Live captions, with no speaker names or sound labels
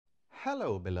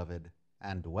Hello, beloved,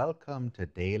 and welcome to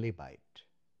Daily Bite.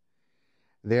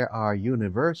 There are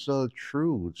universal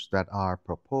truths that are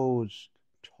proposed,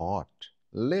 taught,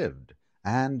 lived,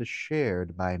 and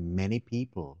shared by many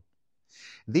people.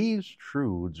 These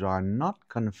truths are not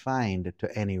confined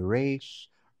to any race,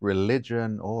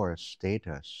 religion, or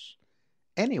status.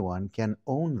 Anyone can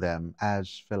own them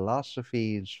as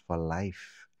philosophies for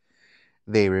life.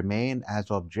 They remain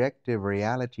as objective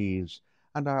realities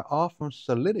and are often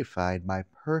solidified by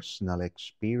personal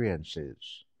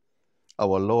experiences.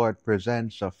 Our Lord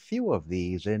presents a few of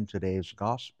these in today's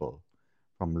Gospel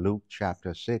from Luke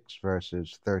chapter 6,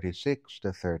 verses 36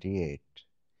 to 38.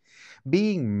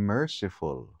 Being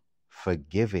merciful,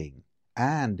 forgiving,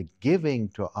 and giving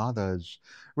to others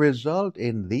result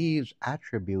in these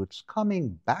attributes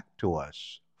coming back to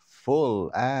us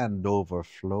full and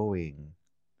overflowing.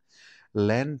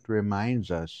 Lent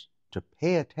reminds us to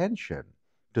pay attention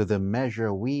to the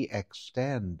measure we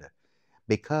extend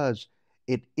because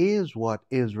it is what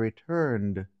is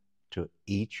returned to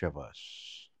each of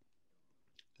us.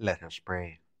 Let us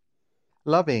pray.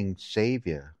 Loving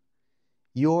Saviour,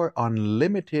 your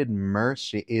unlimited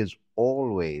mercy is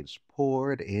always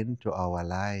poured into our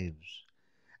lives.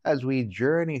 As we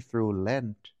journey through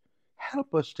Lent,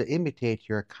 help us to imitate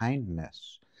your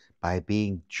kindness by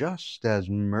being just as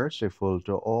merciful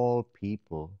to all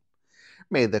people.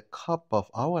 May the cup of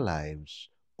our lives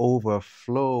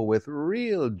overflow with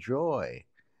real joy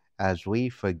as we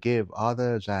forgive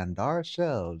others and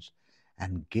ourselves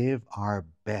and give our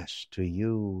best to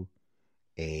you.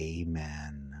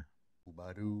 Amen.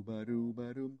 Ba-doo,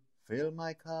 fill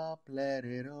my cup, let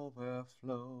it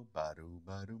overflow.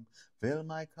 Ba-doo, fill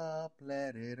my cup,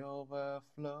 let it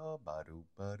overflow.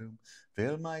 Ba-doo,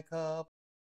 fill my cup.